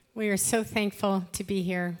We are so thankful to be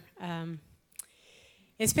here.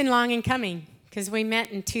 It's been long in coming because we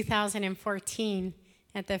met in 2014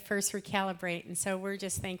 at the first Recalibrate, and so we're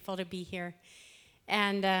just thankful to be here.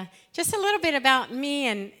 And just a little bit about me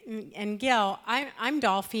and Gil. I'm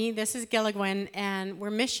Dolfi, this is Gilligwen, and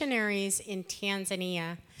we're missionaries in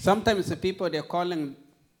Tanzania. Sometimes the people, they're calling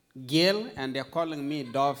Gil and they're calling me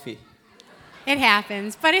Dolfi. It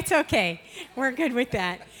happens, but it's okay. We're good with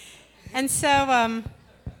that. And so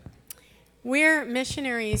we're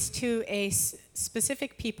missionaries to a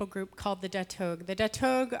specific people group called the Datog. The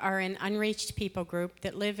Datog are an unreached people group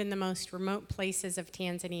that live in the most remote places of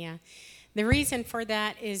Tanzania. The reason for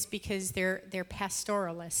that is because they're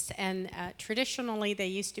pastoralists, and traditionally they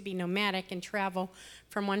used to be nomadic and travel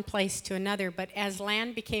from one place to another, but as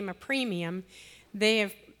land became a premium, they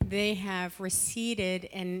have receded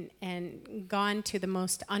and gone to the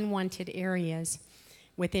most unwanted areas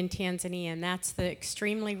within Tanzania, and that's the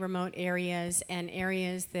extremely remote areas and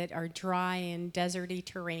areas that are dry and deserty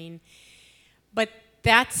terrain. But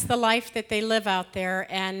that's the life that they live out there,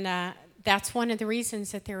 and that's one of the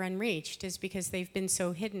reasons that they're unreached, is because they've been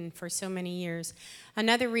so hidden for so many years.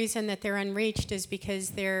 Another reason that they're unreached is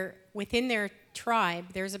because they're within their tribe.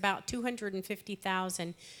 There's about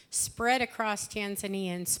 250,000 spread across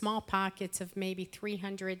Tanzania in small pockets of maybe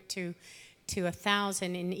 300 to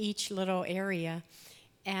 1,000 in each little area.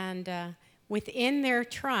 And within their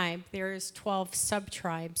tribe, there's 12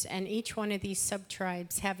 sub-tribes, and each one of these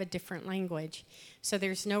sub-tribes have a different language. So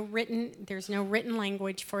there's no written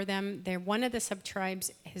language for them. One of the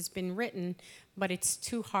sub-tribes has been written, but it's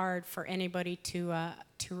too hard for anybody to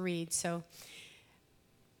read. So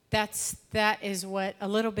that is what a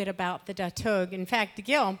little bit about the Datog. In fact,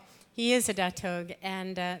 Gil, he is a Datog,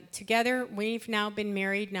 and together we've now been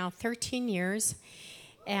married 13 years,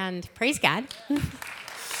 and praise God.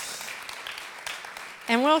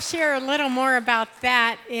 And we'll share a little more about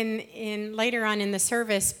that in later on in the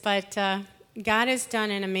service, but God has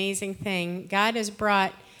done an amazing thing. God has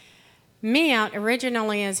brought me out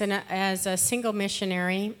originally as a single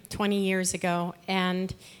missionary 20 years ago,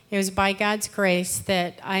 and it was by God's grace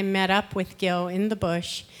that I met up with Gil in the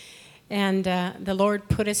bush, and the Lord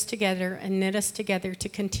put us together and knit us together to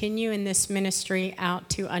continue in this ministry out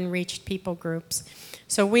to unreached people groups.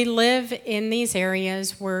 So we live in these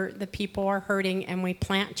areas where the people are hurting, and we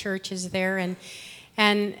plant churches there. And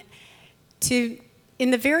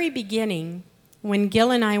in the very beginning, when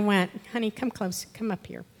Gil and I went, honey, come close, come up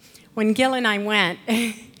here. When Gil and I went,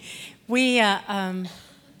 we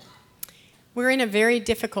were in a very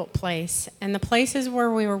difficult place. And the places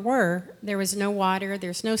where we were, there was no water,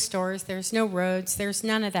 there's no stores, there's no roads, there's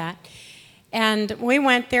none of that. And we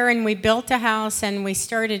went there and we built a house and we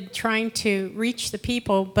started trying to reach the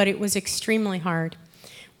people, but it was extremely hard.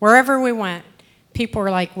 Wherever we went, people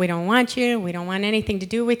were like, we don't want you, we don't want anything to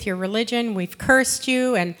do with your religion, we've cursed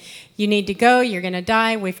you, and you need to go, you're going to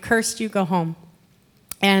die, we've cursed you, go home.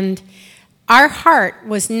 And our heart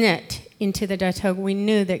was knit into the Datog. We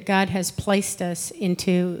knew that God has placed us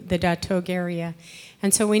into the Datog area.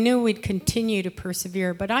 And so we knew we'd continue to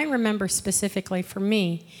persevere. But I remember specifically for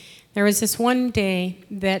me, there was this one day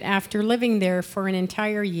that after living there for an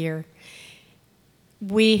entire year,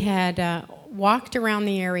 we had walked around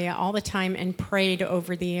the area all the time and prayed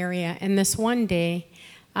over the area. And this one day,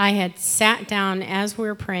 I had sat down as we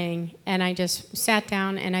were praying, and I just sat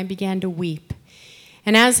down and I began to weep.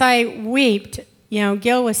 And as I wept,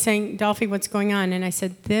 Gil was saying, Dolfi, what's going on? And I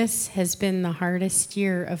said, this has been the hardest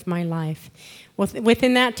year of my life.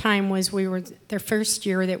 Within that time was the first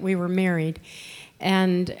year that we were married.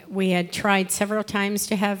 And we had tried several times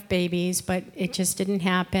to have babies, but it just didn't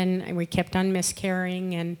happen. And we kept on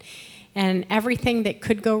miscarrying, and everything that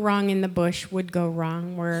could go wrong in the bush would go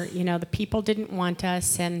wrong, where, the people didn't want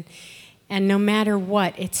us, and no matter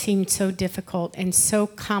what, it seemed so difficult and so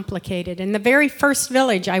complicated. In the very first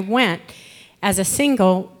village I went as a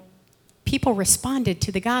single, people responded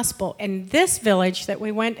to the gospel. And this village that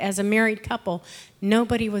we went as a married couple,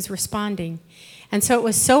 nobody was responding. And so it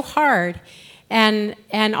was so hard. And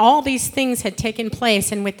all these things had taken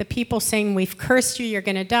place, and with the people saying, we've cursed you, you're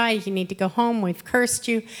going to die, you need to go home, we've cursed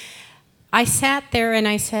you. I sat there and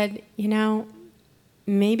I said,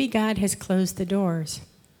 maybe God has closed the doors.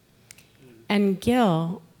 And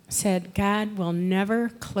Gil said, God will never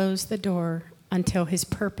close the door until his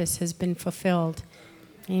purpose has been fulfilled.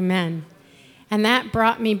 Amen. And that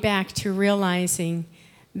brought me back to realizing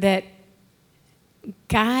that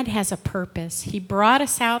God has a purpose. He brought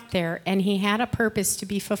us out there, and he had a purpose to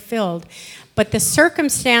be fulfilled. But the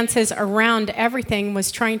circumstances around everything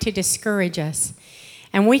was trying to discourage us.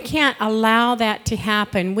 And we can't allow that to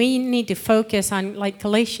happen. We need to focus on, like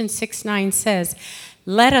Galatians 6:9 says,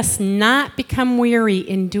 let us not become weary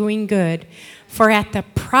in doing good, for at the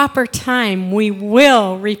proper time we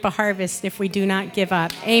will reap a harvest if we do not give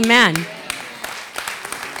up. Amen.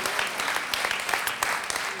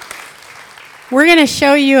 We're going to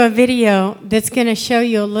show you a video that's going to show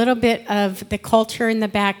you a little bit of the culture in the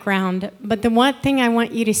background. But the one thing I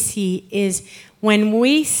want you to see is when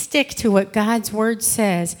we stick to what God's word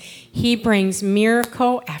says, he brings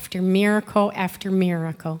miracle after miracle after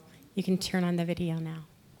miracle. You can turn on the video now.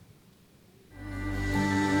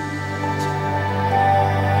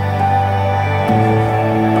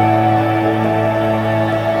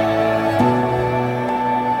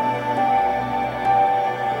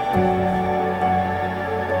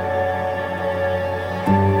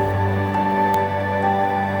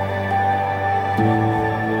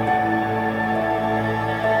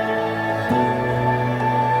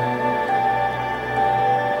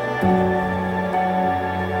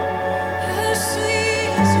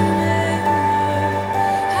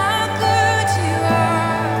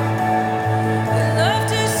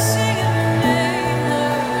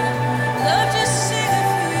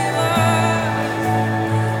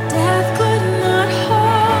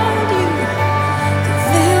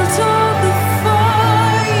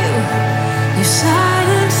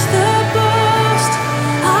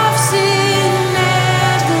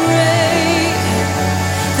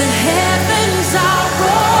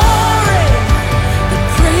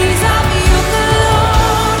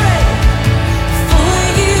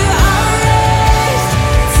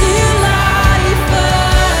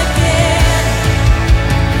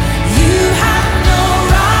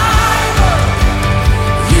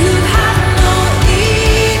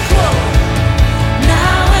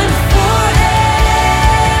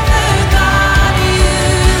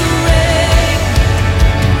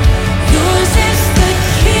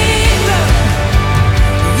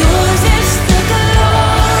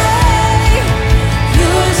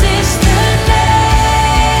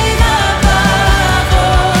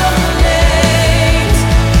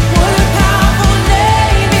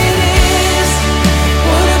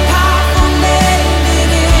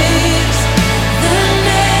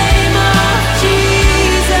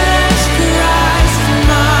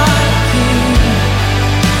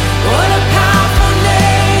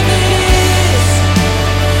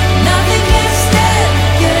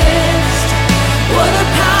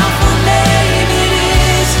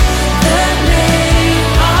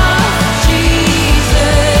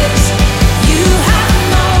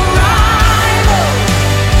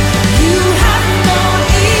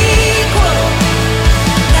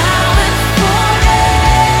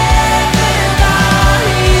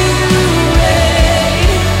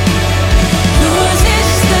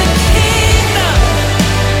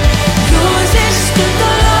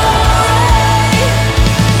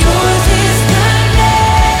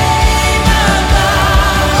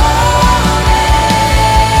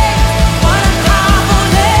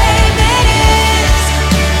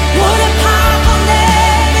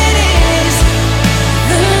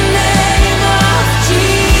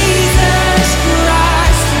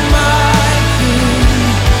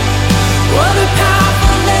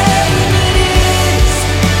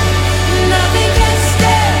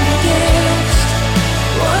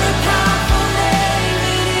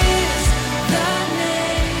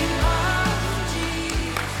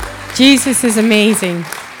 Jesus is amazing.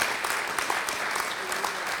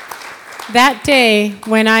 That day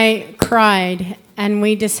when I cried and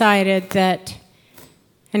we decided that,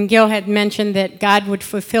 and Gil had mentioned that God would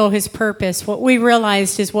fulfill his purpose, what we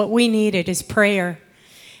realized is what we needed is prayer.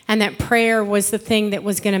 And that prayer was the thing that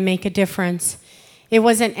was going to make a difference. It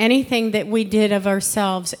wasn't anything that we did of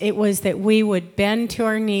ourselves. It was that we would bend to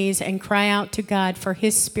our knees and cry out to God for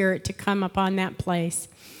his spirit to come upon that place.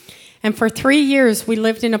 And for 3 years, we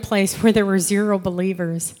lived in a place where there were 0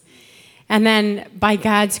 believers. And then, by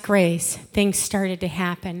God's grace, things started to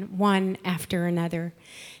happen, one after another.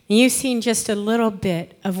 And you've seen just a little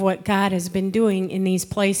bit of what God has been doing in these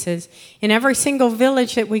places. In every single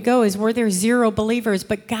village that we go is where there's 0 believers,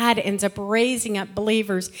 but God ends up raising up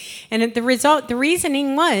believers. And the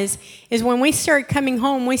reasoning is when we started coming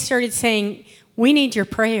home, we started saying, we need your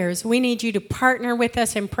prayers. We need you to partner with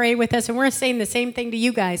us and pray with us. And we're saying the same thing to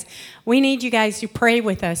you guys. We need you guys to pray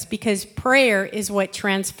with us because prayer is what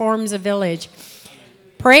transforms a village.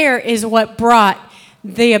 Prayer is what brought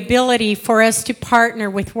the ability for us to partner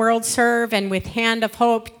with World Serve and with Hand of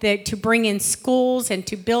Hope to bring in schools and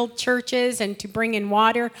to build churches and to bring in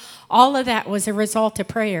water. All of that was a result of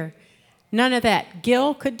prayer. None of that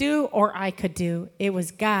Gil could do or I could do. It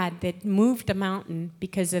was God that moved a mountain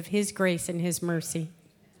because of his grace and his mercy.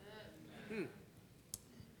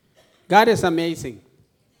 God is amazing.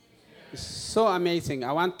 It's so amazing.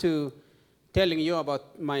 I want to telling you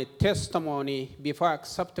about my testimony. Before I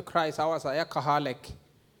accepted Christ, I was an alcoholic.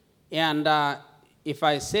 And if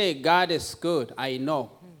I say God is good, I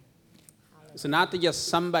know. It's not just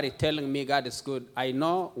somebody telling me God is good. I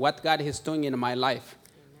know what God is doing in my life.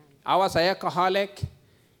 I was an alcoholic,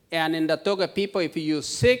 and in the Toga people, if you're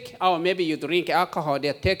sick or maybe you drink alcohol,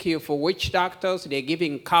 they take you for witch doctors. They're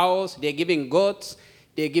giving cows, they're giving goats,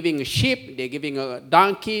 they're giving sheep, they're giving a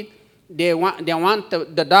donkey. They want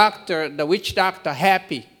the doctor, the witch doctor,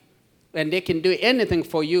 happy, and they can do anything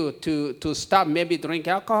for you to stop maybe drink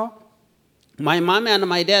alcohol. My mom and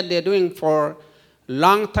my dad, they're doing for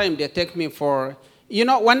long time. They take me for,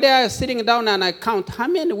 one day I was sitting down and I count how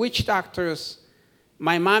many witch doctors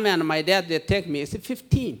my mom and my dad, they take me. It's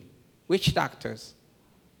 15 witch doctors.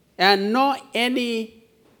 And no any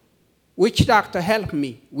witch doctor help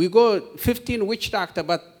me. We go 15 witch doctor,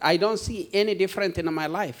 but I don't see any difference in my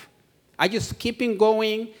life. I just keeping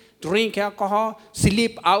going, drink alcohol,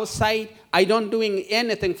 sleep outside. I don't doing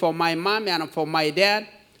anything for my mom and for my dad.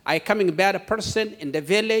 I coming bad person in the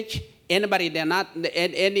village. Anybody in the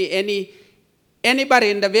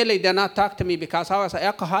village, they not talk to me because I was an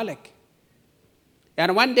alcoholic.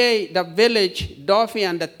 And one day, the village, Dolfi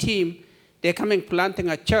and the team, they coming planting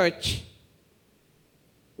a church.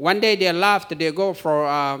 One day they left, they go for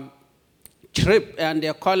a trip, and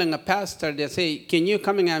they're calling a pastor. They say, can you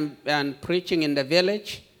coming and preaching in the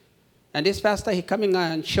village? And this pastor, he coming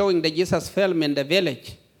and showing the Jesus film in the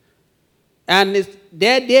village. And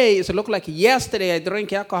that day, it looked like yesterday I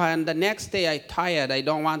drank alcohol, and the next day I tired. I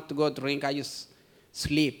don't want to go drink. I just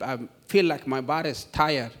sleep. I feel like my body is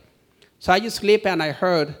tired. So I just sleep, and I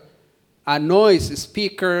heard a noise,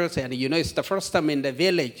 speakers, and it's the first time in the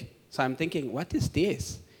village. So I'm thinking, what is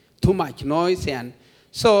this? Too much noise. And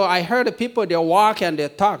so I heard the people, they walk and they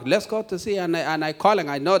talk. Let's go to see. And I calling.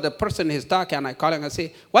 I know the person is talking, and I calling and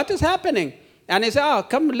say, what is happening? And he said, oh,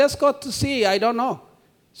 come, let's go to see. I don't know.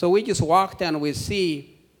 So we just walked and we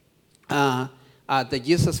see the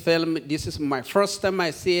Jesus film. This is my first time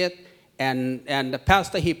I see it. And the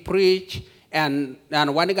pastor, he preached. And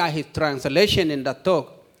one guy, his translation in the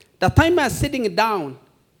talk. The time I was sitting down,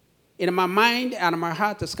 in my mind and my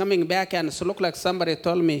heart is coming back, and it looked like somebody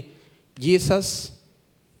told me, Jesus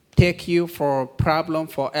take you for problem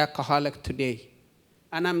for alcoholic today.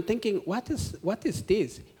 And I'm thinking, what is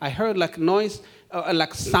this? I heard like noise,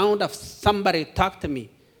 like sound of somebody talk to me.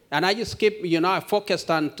 And I just keep, I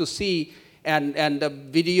focused on to see and the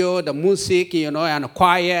video, the music, and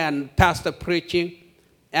choir and pastor preaching.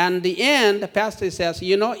 And the end, the pastor says,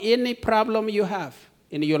 any problem you have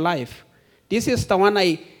in your life, this is the one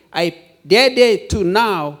I that day to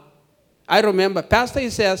now, I remember, pastor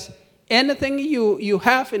says, anything you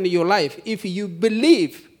have in your life, if you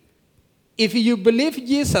believe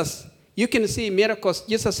Jesus, you can see miracles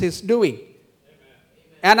Jesus is doing. Amen.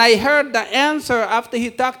 And I heard the answer after he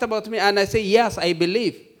talked about me, and I say, yes, I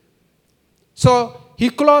believe. So he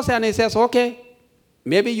closed and he says, okay,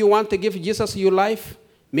 maybe you want to give Jesus your life.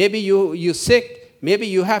 Maybe you sick. Maybe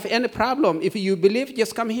you have any problem. If you believe,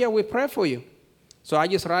 just come here. We pray for you. So I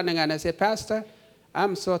just running and I say, Pastor,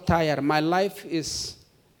 I'm so tired. My life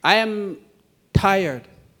I am tired.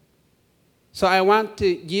 So I want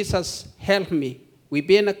Jesus help me. We've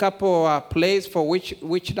been a couple places for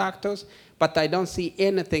witch doctors, but I don't see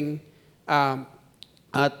anything help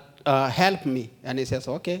me. And he says,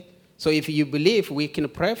 okay. So if you believe, we can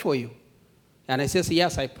pray for you. And I says,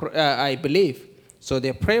 yes, I believe. So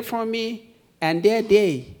they pray for me, and that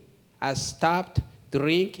day I stopped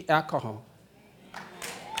drink alcohol.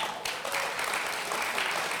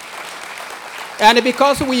 And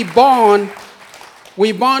because we born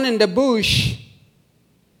in the bush,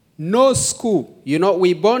 no school.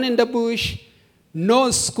 We born in the bush,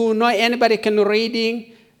 no school, no anybody can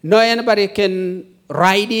reading, no anybody can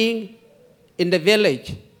writing in the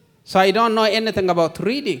village. So I don't know anything about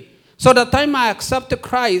reading. So the time I accepted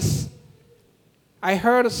Christ, I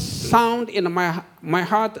heard a sound in my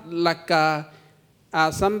heart like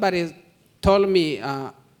somebody told me,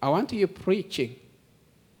 I want you preaching.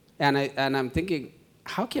 And I'm thinking,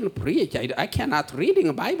 how can I preach? I cannot read in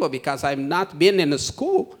the Bible because I've not been in a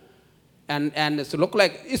school. And it look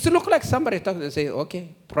like somebody talking and say,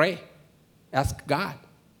 okay, pray, ask God.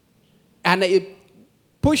 And it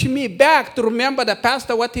pushed me back to remember the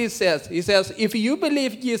pastor what he says. He says, if you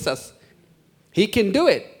believe Jesus, he can do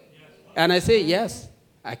it. And I say, yes,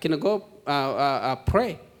 I can go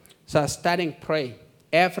pray. So I started praying.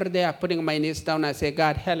 Every day I'm putting my knees down. I say,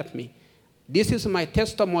 God, help me. This is my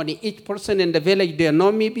testimony. Each person in the village, they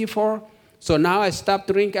know me before. So now I stopped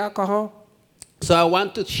drinking alcohol. So I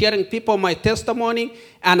want to sharing people my testimony,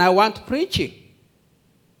 and I want preaching.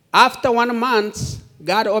 After 1 month,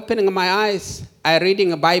 God opening my eyes, I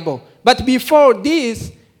reading a Bible. But before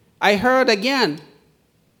this, I heard again,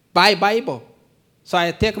 buy Bible. So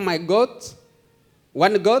I take my goats,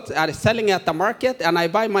 one goat, I'm selling at the market, and I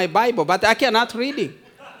buy my Bible, but I cannot read it.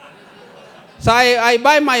 So I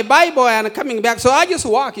buy my Bible and coming back. So I just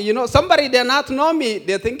walk. Somebody they not know me.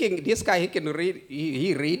 They're thinking, this guy, he can read,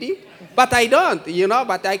 he reading. But I don't,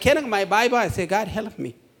 But I carry my Bible. I say, God, help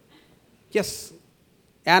me. Yes.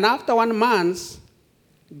 And after 1 month,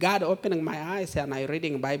 God opening my eyes and I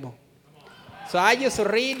reading Bible. So I just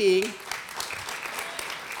reading.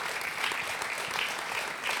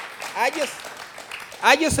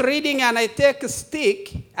 I just reading and I take a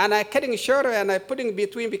stick and I cutting short and I putting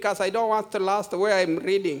between because I don't want to lose where I'm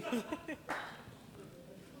reading.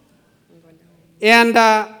 And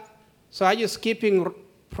so I just keeping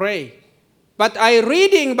pray. But I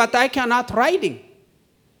reading, but I cannot writing.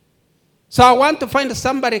 So I want to find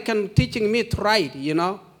somebody can teaching me to write,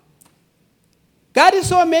 God is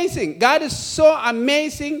so amazing. God is so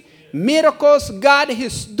amazing. Miracles God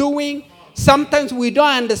is doing. Sometimes we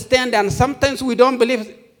don't understand and sometimes we don't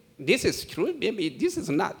believe. This is true. Maybe this is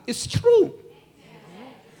not. It's true.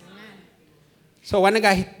 So one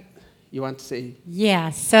guy, you want to say?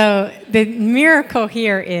 Yeah, so the miracle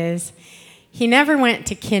here is he never went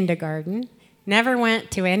to kindergarten, never went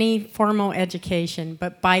to any formal education,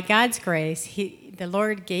 but by God's grace, the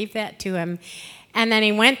Lord gave that to him. And then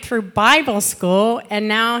he went through Bible school, and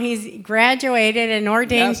now he's graduated and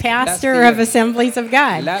ordained pastor of Assemblies of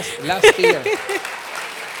God. Last year.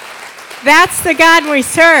 That's the God we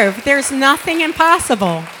serve. There's nothing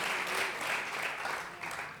impossible.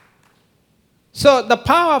 So the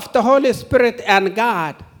power of the Holy Spirit and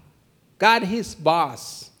God His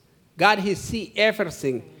boss. God He see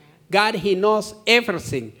everything. God He knows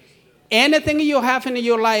everything. Anything you have in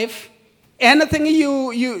your life, anything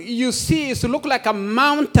you see is look like a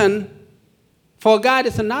mountain, for God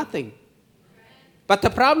is nothing. But the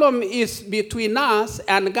problem is between us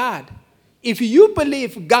and God. If you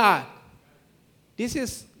believe God, this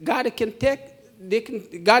is God can take.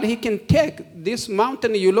 He can take this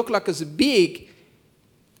mountain. You look like it's big.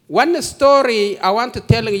 One story I want to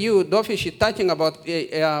tell you, Dolfi, she's talking about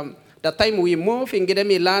the time we moved in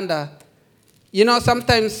Gidemilanda.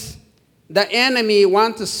 Sometimes the enemy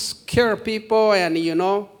wants to scare people, and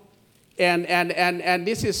and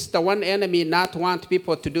this is the one enemy not want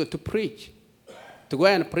people to do, to preach, to go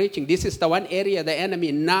and preaching. This is the one area the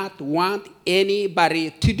enemy not want anybody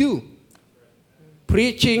to do.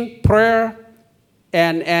 Preaching, prayer,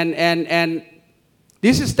 and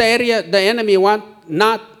this is the area the enemy want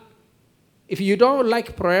not. If you don't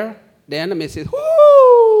like prayer, the enemy says,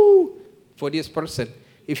 whoo, for this person.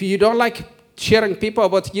 If you don't like sharing people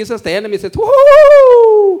about Jesus, the enemy says,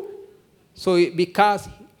 whoo. So because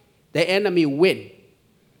the enemy win.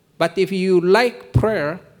 But if you like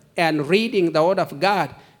prayer and reading the word of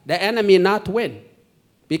God, the enemy not win.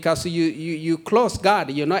 Because you close God,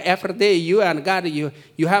 every day you and God,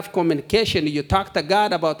 you have communication, you talk to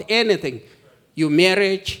God about anything. Your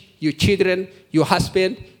marriage, your children, your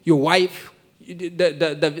husband, your wife,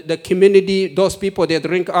 the community, those people that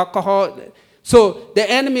drink alcohol. So the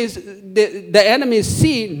enemies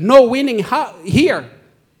see no winning here.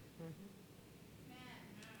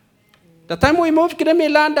 The time we moved to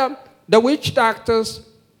Milanda, the witch doctors,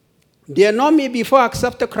 they know me before I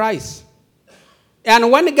accepted Christ.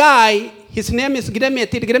 And one guy, his name is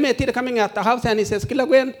Gidemetid, coming at the house, and he says,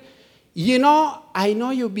 Kilagwen, I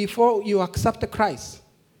know you before you accepted Christ.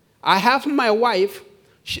 I have my wife,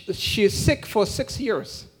 she's sick for 6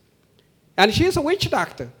 years. And she's a witch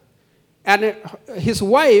doctor. And his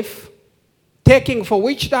wife taking for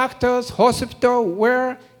witch doctors, hospital,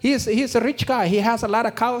 where he's a rich guy. He has a lot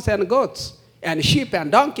of cows and goats and sheep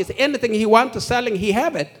and donkeys. Anything he wants to selling, he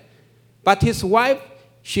have it. But his wife,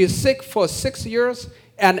 she's sick for 6 years,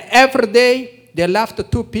 and every day they left the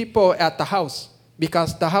 2 people at the house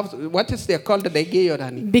because the house, what is they called?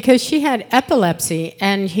 Because she had epilepsy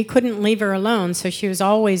and he couldn't leave her alone, so she was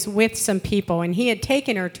always with some people, and he had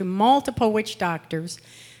taken her to multiple witch doctors,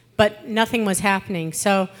 but nothing was happening.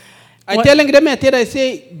 So I telling them, I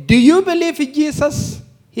say, do you believe in Jesus?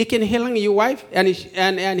 He can heal your wife? And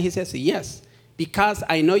he says, yes, because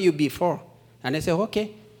I know you before. And I say,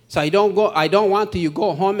 okay. So I don't want you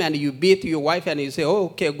go home and you beat your wife and you say, oh,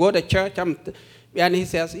 okay, go to church. And he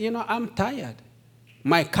says, I'm tired.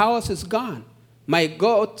 My cows is gone. My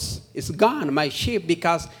goats is gone, my sheep,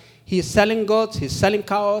 because he's selling goats, he's selling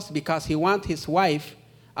cows, because he wants his wife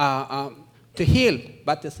to heal,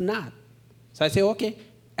 but it's not. So I say, okay,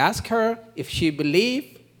 ask her if she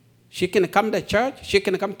believes. She can come to church. She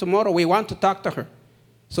can come tomorrow. We want to talk to her.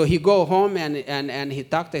 So he go home and he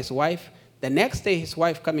talked to his wife. The next day, his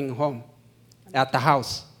wife coming home at the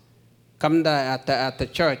house. Come at the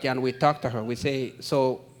church, and we talk to her. We say,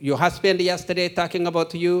 so your husband yesterday talking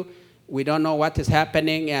about you. We don't know what is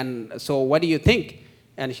happening, and so what do you think?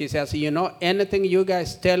 And she says, anything you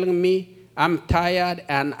guys telling me, I'm tired,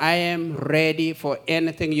 and I am ready for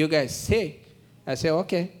anything you guys say. I say,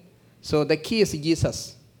 okay. So the key is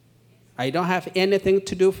Jesus. I don't have anything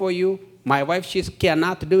to do for you. My wife, she's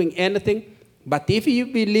cannot doing anything. But if you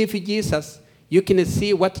believe in Jesus, you can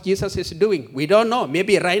see what Jesus is doing. We don't know.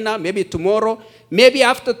 Maybe right now, maybe tomorrow, maybe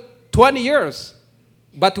after 20 years.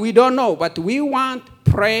 But we don't know. But we want to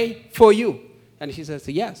pray for you. And she says,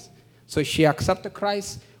 yes. So she accepted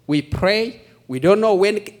Christ. We pray. We don't know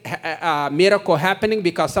when miracle happening,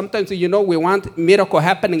 because sometimes, we want miracle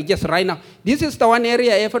happening just right now. This is the one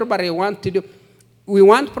area everybody wants to do. We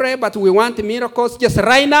want prayer, but we want miracles just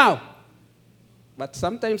right now. But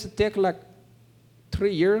sometimes it takes like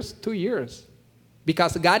 3 years, 2 years.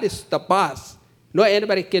 Because God is the boss. No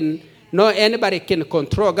anybody can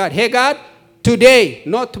control God. Hey, God, today,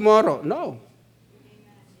 not tomorrow.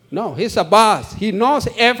 No, he's a boss. He knows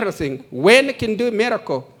everything. When he can do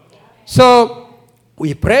miracle. So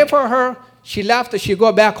we pray for her. She left. She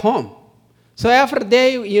go back home. So every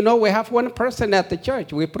day, we have one person at the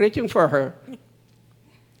church. We're preaching for her.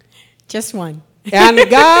 Just one. And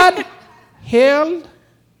God healed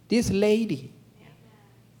this lady.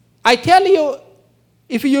 I tell you,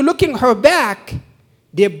 if you're looking her back,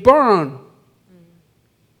 they burn.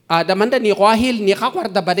 The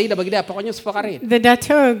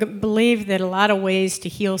Datog believed that a lot of ways to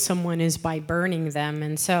heal someone is by burning them.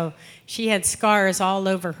 And so she had scars all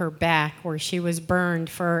over her back where she was burned.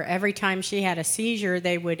 For every time she had a seizure,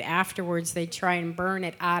 afterwards they'd try and burn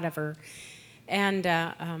it out of her. And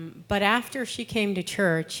but after she came to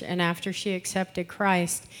church and after she accepted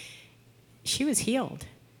Christ, she was healed.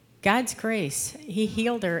 God's grace, he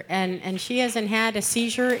healed her. And she hasn't had a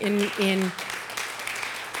seizure in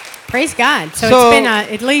praise God. So it's been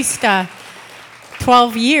at least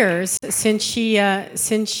 12 years since she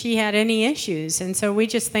had any issues. And so we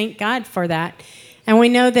just thank God for that. And we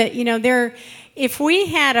know that, if we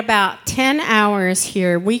had about 10 hours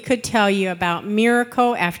here, we could tell you about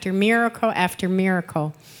miracle after miracle after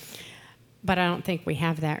miracle. But I don't think we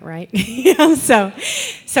have that, right? So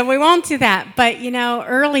we won't do that. But,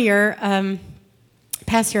 earlier,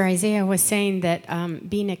 Pastor Isaiah was saying that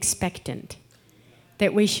being expectant,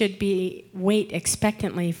 that we should wait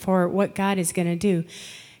expectantly for what God is going to do.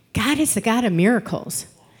 God is the God of miracles.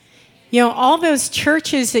 All those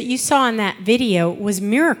churches that you saw in that video was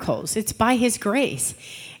miracles. It's by his grace.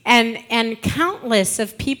 And countless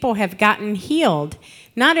of people have gotten healed,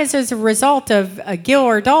 not as a result of Gil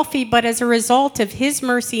or Dolfi, but as a result of his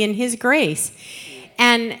mercy and his grace.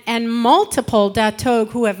 And multiple Datog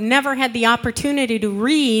who have never had the opportunity to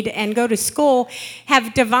read and go to school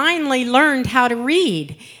have divinely learned how to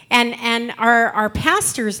read and are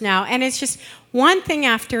pastors now. And it's just one thing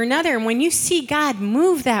after another. And when you see God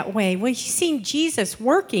move that way, when you see Jesus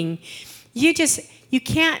working, you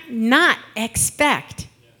can't not expect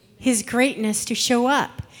his greatness to show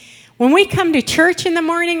up. When we come to church in the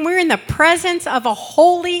morning, we're in the presence of a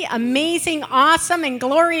holy, amazing, awesome, and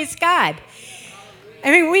glorious God. I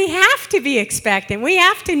mean, we have to be expectant. We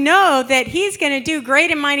have to know that he's going to do great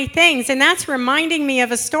and mighty things. And that's reminding me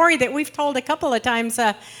of a story that we've told a couple of times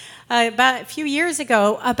about a few years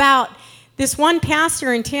ago about this one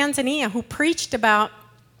pastor in Tanzania who preached about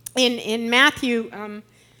in Matthew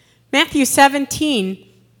 17,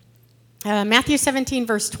 Matthew 17,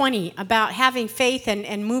 verse 20, about having faith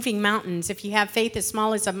and moving mountains if you have faith as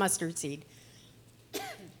small as a mustard seed.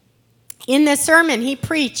 In this sermon, he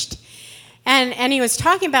preached, and he was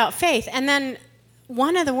talking about faith. And then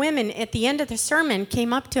one of the women at the end of the sermon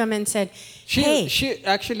came up to him and said, She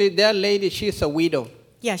actually, that lady, she's a widow.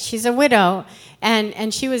 Yeah, she's a widow,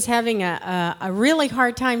 and she was having a really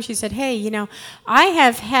hard time. She said, hey, I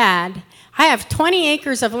have 20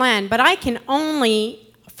 acres of land, but I can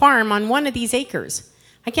only farm on one of these acres.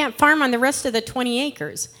 I can't farm on the rest of the 20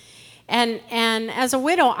 acres. And as a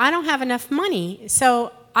widow, I don't have enough money.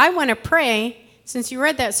 So I want to pray, since you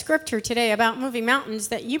read that scripture today about moving mountains,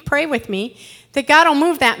 that you pray with me that God will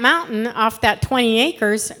move that mountain off that 20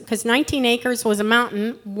 acres, because 19 acres was a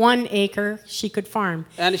mountain, 1 acre she could farm.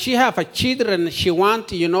 And she have a children, she want,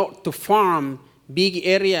 to farm big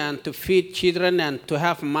area and to feed children and to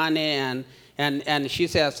have money. And she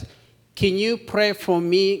says, can you pray for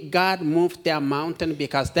me? God moved that mountain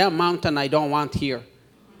because that mountain I don't want here.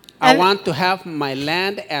 I want to have my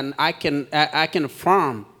land and I can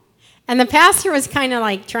farm. And the pastor was kind of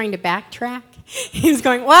like trying to backtrack. He was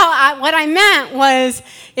going, well, what I meant was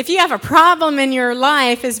if you have a problem in your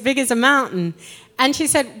life as big as a mountain. And she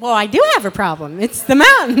said, well, I do have a problem. It's the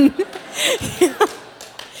mountain.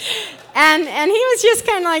 And he was just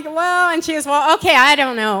kind of like, well, and she goes, well, okay, I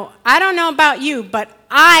don't know. I don't know about you, but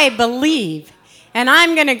I believe. And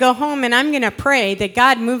I'm going to go home and I'm going to pray that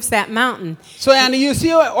God moves that mountain. So, and you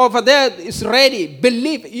see over there, it's ready.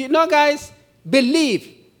 Believe. You know, guys,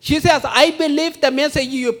 believe. She says, I believe the message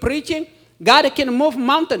you're preaching, God can move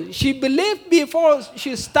mountain. She believed before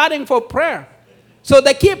she's starting for prayer. So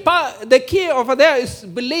the key over there is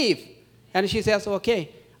believe. And she says,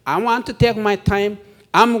 okay, I want to take my time.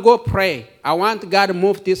 I'm going to go pray. I want God to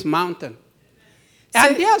move this mountain.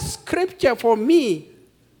 And there's scripture for me.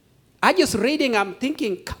 I just reading, I'm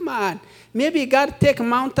thinking, come on. Maybe God take a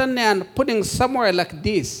mountain and putting somewhere like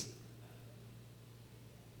this.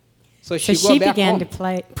 So she began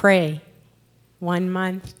to pray 1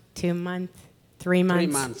 month, 2 months, 3 months. 3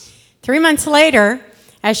 months. 3 months later,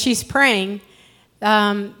 as she's praying,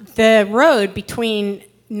 the road between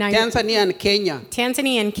Tanzania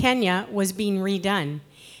and Kenya was being redone.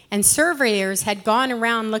 And surveyors had gone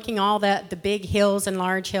around looking all the big hills and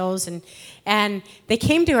large hills. And they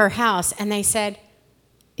came to her house and they said,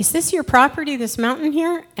 is this your property, this mountain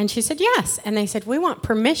here? And she said, yes. And they said, we want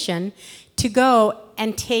permission to go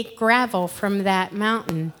and take gravel from that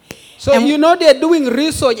mountain. So you know they're doing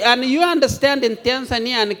research, and you understand in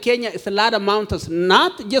Tanzania and Kenya, it's a lot of mountains,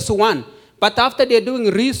 not just one. But after they're doing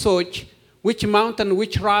research, which mountain,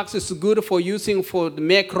 which rocks is good for using for the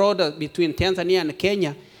make road between Tanzania and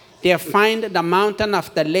Kenya, they find the mountain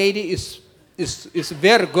of the lady is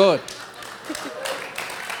very good.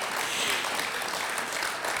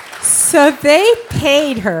 So they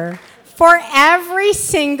paid her for every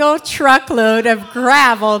single truckload of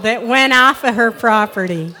gravel that went off of her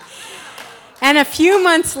property. And a few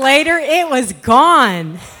months later, it was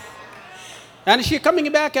gone. And she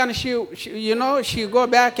coming back and she go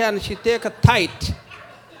back and she take a tithe.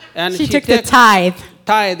 And she took the tithe.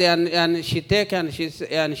 Tithe and she take and she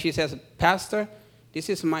says, Pastor, this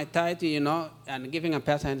is my tithe, and giving a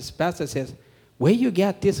pastor, and this pastor says, where you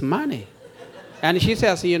get this money? And she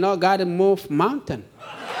says, God moved mountain.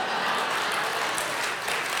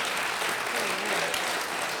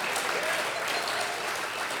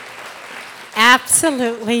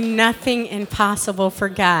 Absolutely nothing impossible for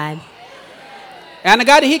God. And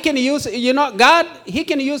God, He can use, God, He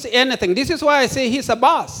can use anything. This is why I say He's a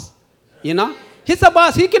boss. He's a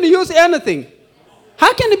boss. He can use anything.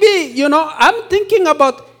 How can it be, I'm thinking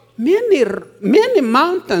about many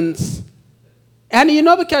mountains. And,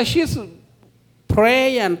 because she's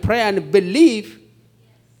pray and believe,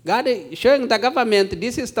 God is showing the government,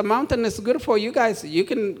 this is the mountain, is good for you guys. You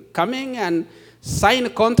can come in and sign a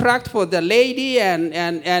contract for the lady and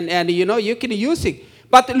you can use it.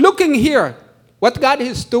 But looking here, what God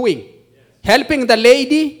is doing, helping the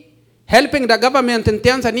lady, helping the government in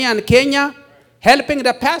Tanzania and Kenya, helping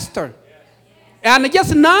the pastor. And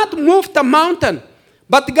just not move the mountain,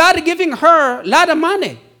 but God giving her a lot of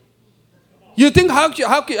money. You think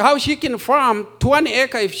how she can farm 20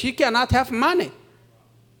 acres if she cannot have money?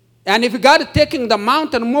 And if God taking the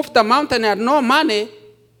mountain, move the mountain and no money,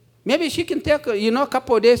 maybe she can take a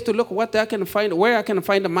couple of days to look what I can find, where I can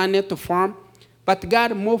find the money to farm. But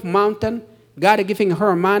God moved mountain. God giving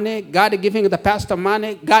her money. God giving the pastor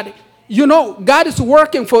money. God is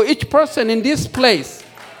working for each person in this place.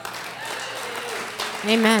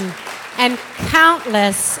 Amen. And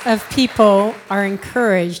countless of people are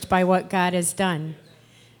encouraged by what God has done.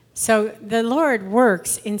 So the Lord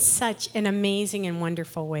works in such an amazing and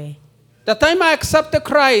wonderful way. The time I accepted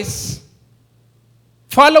Christ,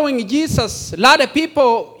 following Jesus, a lot of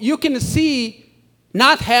people you can see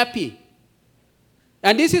not happy.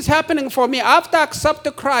 And this is happening for me. After I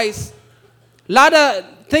accepted Christ, a lot of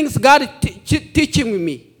things God is teaching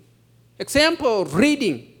me. Example,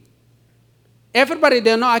 reading. Everybody,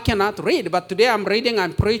 they know I cannot read, but today I'm reading,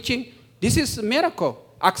 I'm preaching. This is a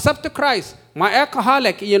miracle. Accept Christ. My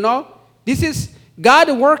alcoholic, this is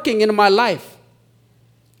God working in my life.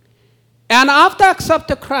 And after I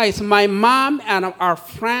accepted Christ, my mom and our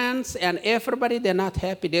friends and everybody, they're not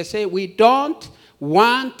happy. They say, we don't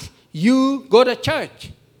want you go to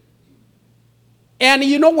church. And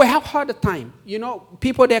we have hard time.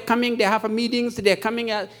 People, they're coming, they have meetings, they're coming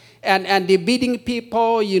and they're beating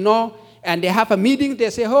people, and they have a meeting. They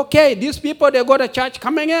say, okay, these people, they go to church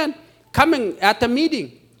coming at the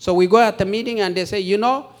meeting. So we go at the meeting, and they say,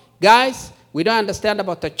 guys, we don't understand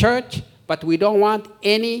about the church, but we don't want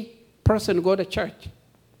any person to go to church.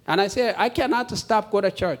 And I say, I cannot stop go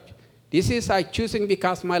to church. This is I choosing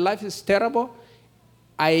because my life is terrible.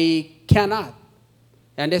 I cannot.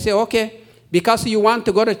 And they say, okay, because you want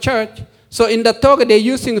to go to church. So in the Toga, they're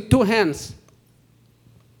using two hands.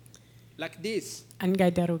 Like this.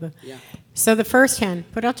 Yeah. So the first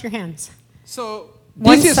hand, put out your hands. So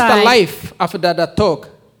this is the life of the Toga.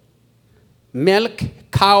 Milk,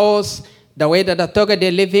 cows, the way that the Toga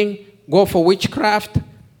they're living, go for witchcraft.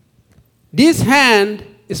 This hand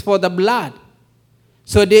is for the blood.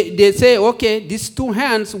 So they say, okay, these two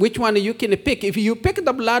hands, which one you can pick? If you pick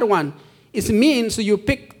the blood one, it means you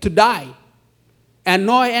pick to die. And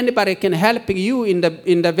no anybody can help you in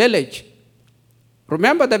the village.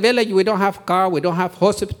 Remember the village, we don't have car, we don't have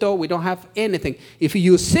hospital, we don't have anything. If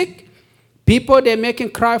you sick, people, they're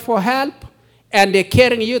making cry for help, and they're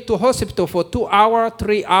carrying you to hospital for 2 hours,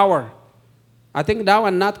 3 hours. I think that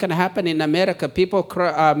one not going to happen in America. People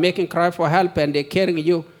making cry for help, and they're carrying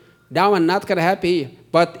you. That one not going to happen here.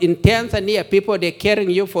 But in Tanzania, people, they're carrying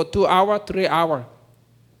you for 2 hours, 3 hours.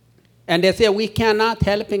 And they say, we cannot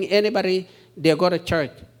helping anybody, they go to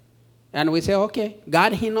church. And we say, okay,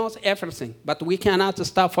 God, he knows everything, but we cannot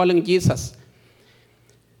stop following Jesus.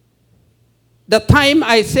 The time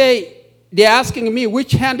I say, they're asking me,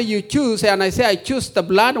 which hand do you choose? And I say, I choose the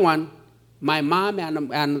blood one. My mom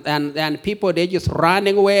and people, they just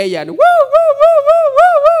running away and woo, woo, woo, woo,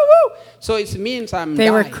 woo, woo, woo. So it means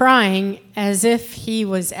They were crying as if he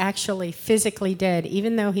was actually physically dead,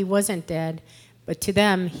 even though he wasn't dead. But to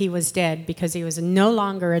them, he was dead because he was no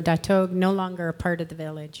longer a Datog, no longer a part of the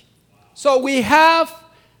village. So we have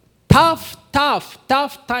tough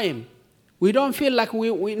time. We don't feel like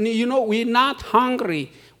we're not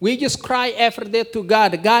hungry. We just cry every day to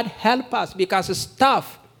God. God, help us because it's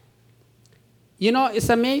tough. It's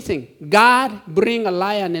amazing. God bring a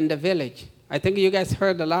lion in the village. I think you guys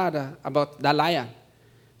heard a lot about the lion.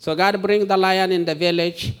 So God bring the lion in the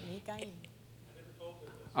village.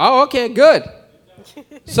 Oh, okay, good.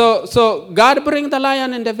 So God bring the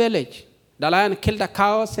lion in the village. The lion killed the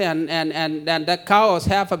cows, and the cows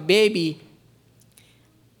have a baby.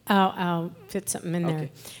 I'll fit something in there.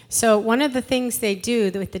 So one of the things they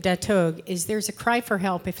do with the Datog is there's a cry for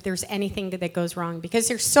help if there's anything that goes wrong. Because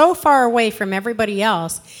they're so far away from everybody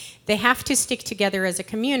else, they have to stick together as a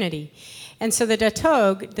community. And so the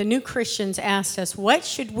Datog, the new Christians, asked us, what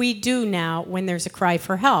should we do now when there's a cry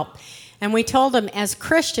for help? And we told them, as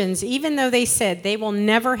Christians, even though they said they will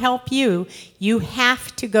never help you, you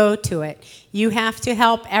have to go to it. You have to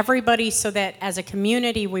help everybody so that as a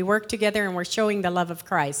community we work together and we're showing the love of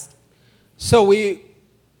Christ. So we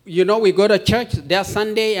go to church that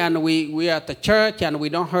Sunday, and we are at the church and we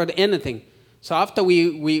don't heard anything. So after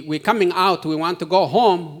we coming out, we want to go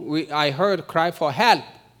home, I heard cry for help.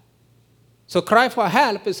 So cry for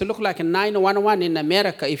help is look like a 911 in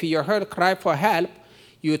America. If you heard cry for help,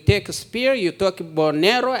 you take a spear, you take a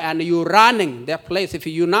bonero, and you running that place. If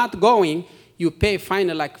you're not going, you pay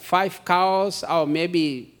fine like 5 cows or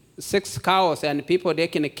maybe 6 cows, and people, they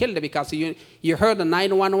can kill them because you heard the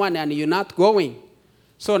 911 and you're not going.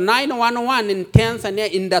 So 911 in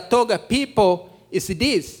Tanzania, in the Toga people, is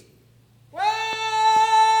this. So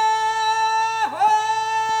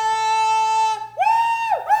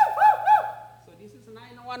this is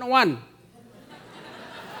 911.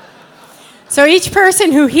 So each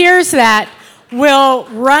person who hears that will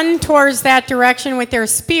run towards that direction with their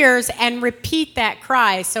spears and repeat that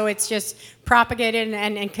cry. So it's just propagated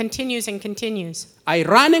and continues and continues. I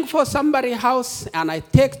running for somebody's house, and I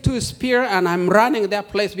take 2 spears, and I'm running that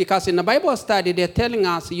place because in the Bible study, they're telling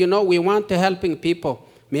us, we want to helping people.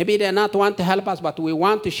 Maybe they not want to help us, but we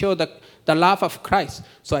want to show the love of Christ.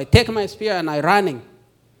 So I take my spear, and I running.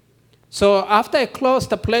 So after I close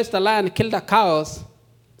the place, the lion killed the cows,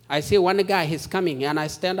 I see one guy, he's coming, and I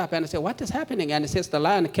stand up and I say, what is happening? And he says, the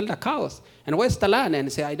lion killed the cows. And where's the lion? And he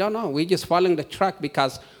says, I don't know. We're just following the track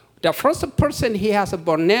because the first person, he has a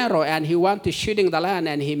bonero, and he wants to shooting the lion,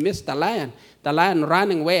 and he missed the lion. The lion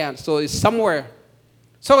running away, and so it's somewhere.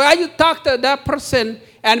 So I talk to that person,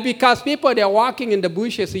 and because people, they're walking in the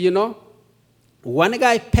bushes, one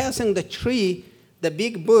guy passing the tree, the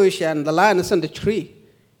big bush, and the lion is in the tree.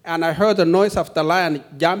 And I heard the noise of the lion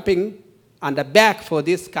jumping on the back for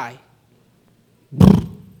this guy.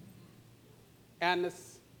 And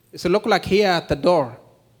it's look like here at the door.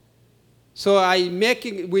 So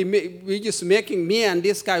we just making me and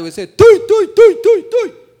this guy, we say, "Tuy, tuy, tuy, tuy,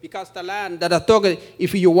 tuy." because the lion, the dog,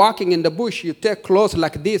 if you're walking in the bush, you take clothes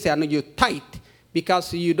like this and you tight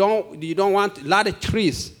because you don't want a lot of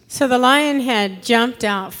trees. So the lion had jumped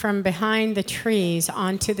out from behind the trees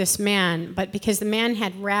onto this man, but because the man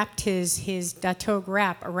had wrapped his datog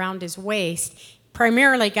wrap around his waist,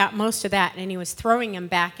 primarily got most of that, and he was throwing him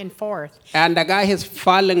back and forth. And the guy is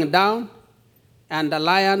falling down, and the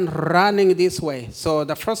lion running this way. So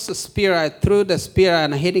the first spear, I threw the spear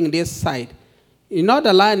and hitting this side. You know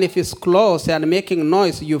the lion, if it's close and making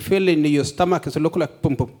noise, you feel in your stomach, it look like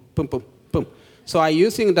pum, pum, pum, pum, pum. So I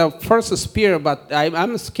using the first spear, but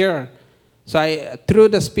I'm scared. So I threw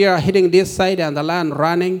the spear hitting this side and the lion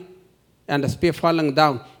running and the spear falling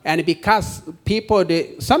down. And because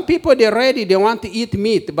some people, they're ready, they want to eat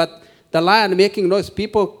meat, but the lion making noise,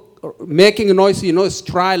 people making noise, it's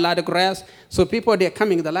dry, a lot of grass. So people, they're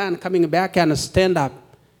coming, the lion coming back and stand up.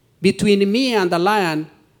 Between me and the lion,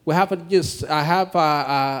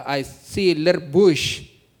 I see a little bush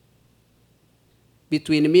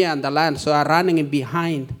between me and the lion, so I'm running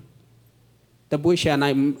behind the bush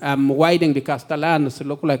and I'm waiting because the lion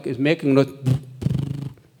look like it's making noise.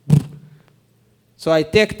 So I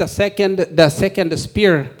take the second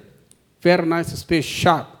spear, very nice spear,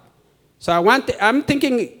 sharp. So I'm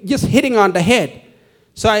thinking just hitting on the head.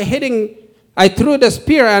 So I threw the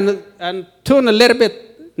spear and turn a little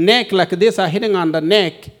bit neck like this. I hitting on the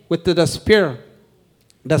neck with the spear.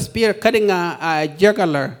 The spear cutting a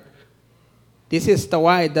jugular. This is the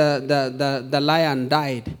why the lion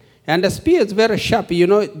died. And the spear is very sharp.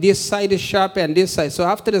 This side is sharp and this side. So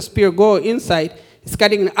after the spear go inside, it's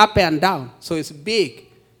cutting up and down. So it's big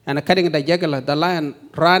and cutting the jugular. The lion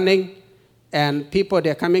running and people,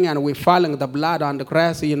 they're coming and we're falling the blood on the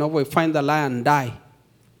grass. We find the lion die.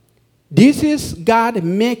 This is God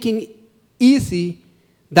making easy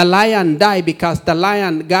the lion die because the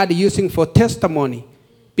lion God using for testimony.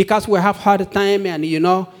 Because we have hard time and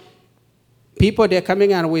people, they're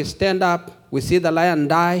coming and we stand up, we see the lion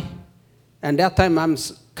die, and that time I'm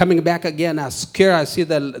coming back again, I'm scared, I see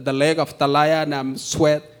the leg of the lion, I'm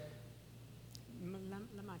sweat.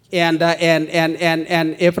 And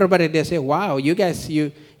everybody, they say, wow, you guys,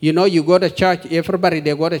 you go to church, everybody,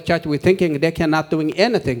 they go to church, we're thinking they cannot doing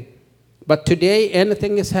anything. But today,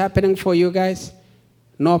 anything is happening for you guys,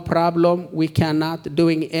 no problem, we cannot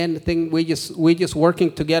doing anything, we just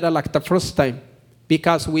working together like the first time.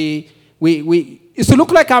 Because it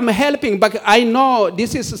look like I'm helping, but I know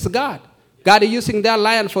this is God. God is using that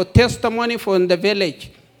lion for testimony for in the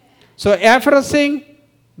village. So everything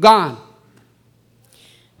gone.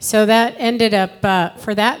 So that ended up,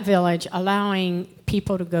 for that village, allowing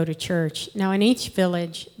people to go to church. Now, in each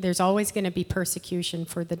village, there's always going to be persecution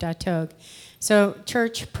for the datog. So,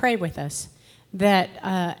 church, pray with us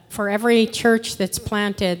that for every church that's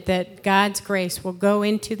planted, that God's grace will go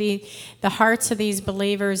into the hearts of these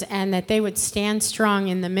believers and that they would stand strong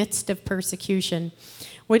in the midst of persecution.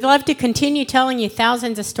 We'd love to continue telling you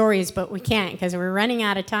thousands of stories, but we can't because we're running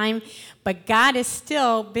out of time. But God is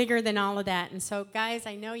still bigger than all of that. And so, guys,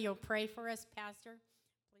 I know you'll pray for us, Pastor.